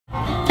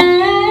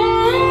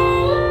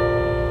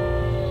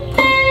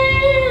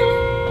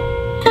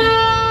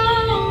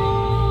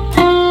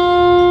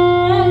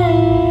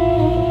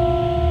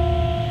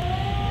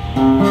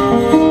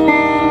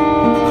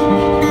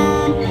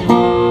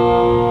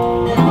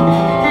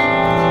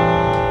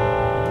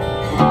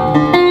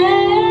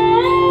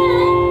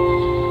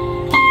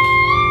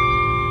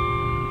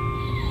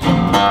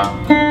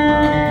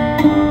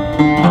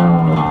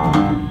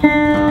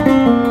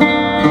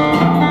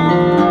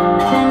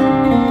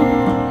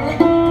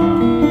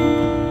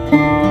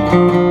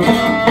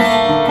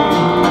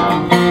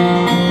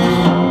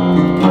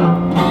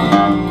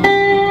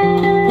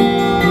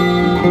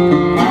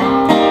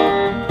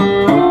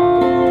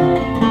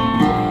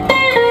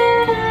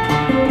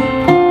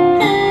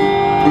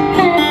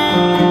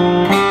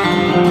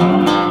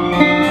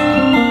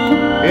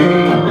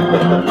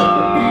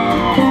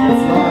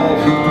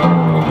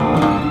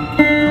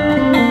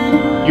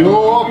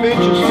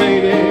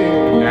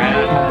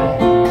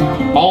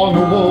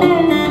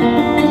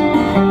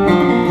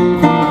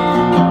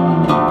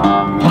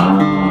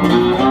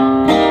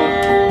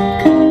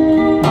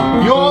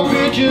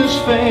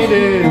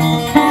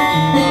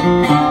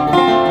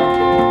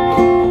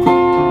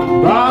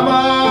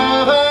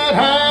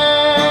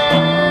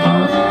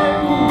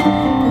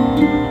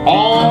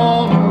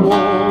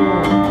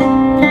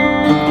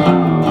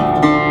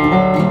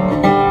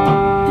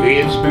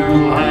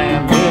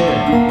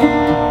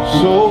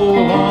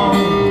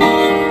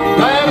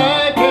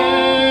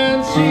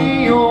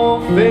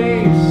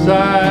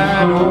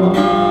sad old.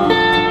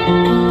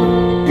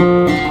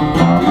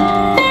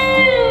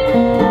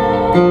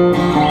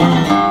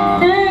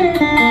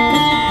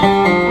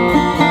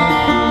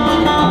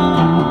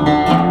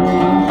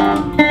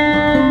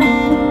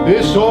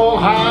 This old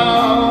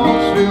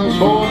house feels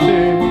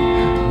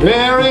haunted,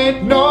 there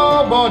ain't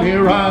nobody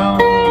around.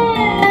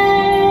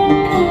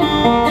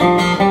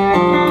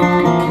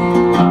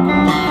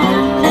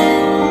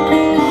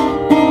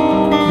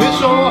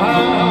 This old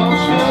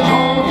house feels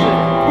haunted,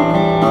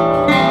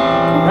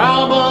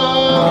 round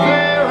but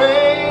there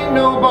ain't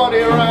nobody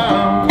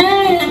around.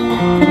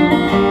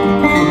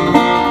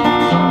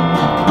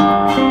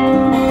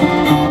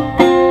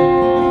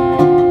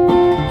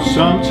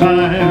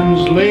 Sometimes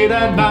late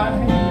at night,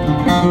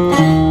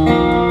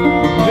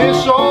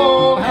 this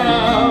old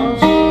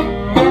house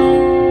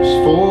is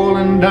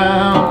falling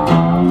down.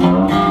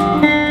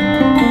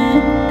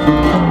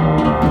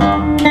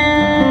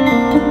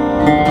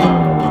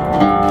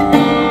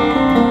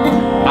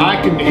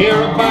 I can hear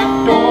a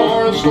back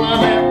door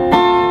slamming,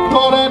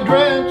 thought I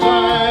dreamt I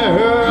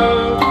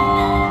heard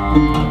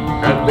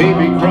that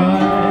baby cry.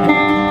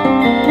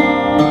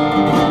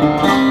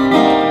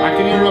 I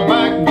can hear a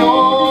back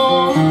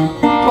door,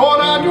 thought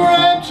I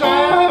dreamt I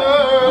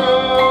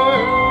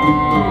heard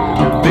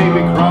that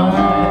baby cry.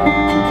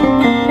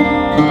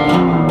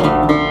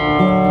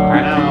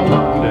 And I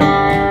wonder,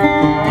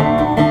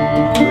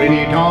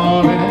 pretty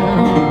darling,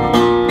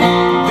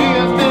 do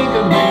you think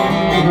of me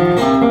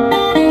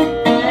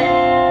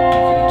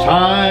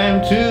time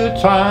to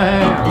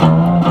time?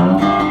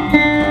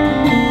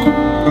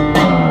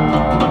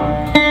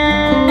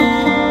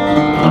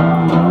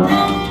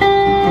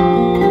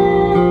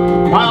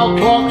 While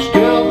clock's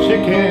still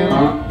ticking,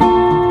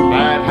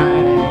 that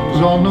hangs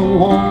on the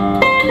wall.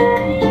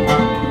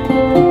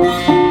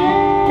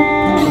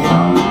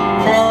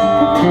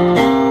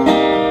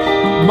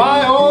 My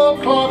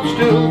old clock's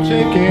still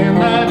ticking,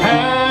 that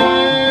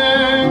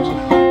hangs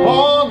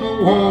on the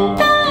wall.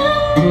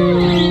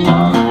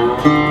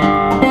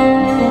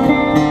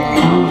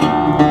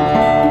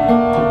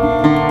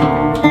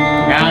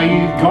 Now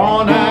you've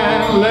gone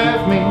and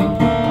left me,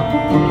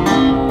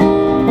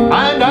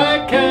 and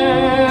I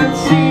can't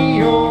see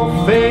your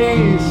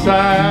face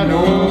at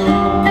all.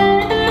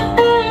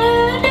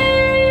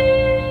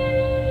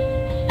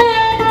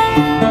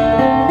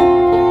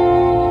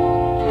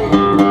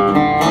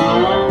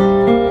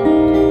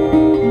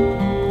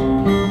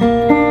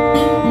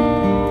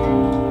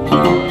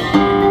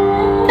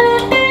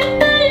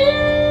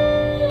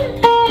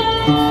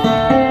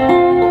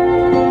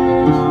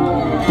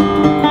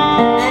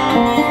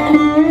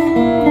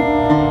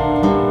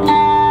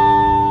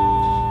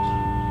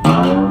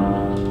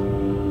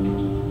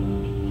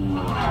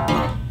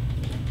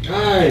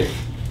 Nice.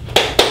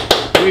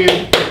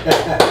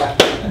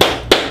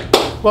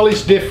 Well,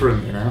 it's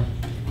different, you know.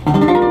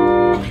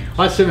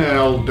 That's in an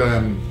old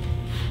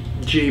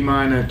G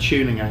minor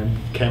tuning I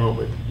came up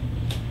with,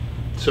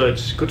 so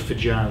it's good for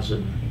jazz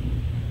and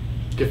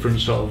different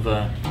sort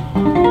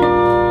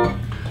of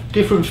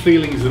different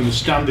feelings than the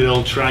standard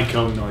old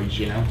tricone noise,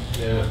 you know.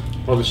 Yeah.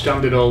 Or the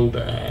standard old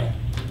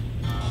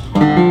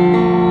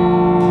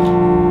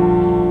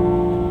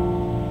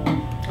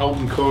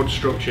open chord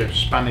structure,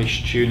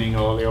 Spanish tuning,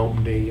 or the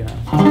open D.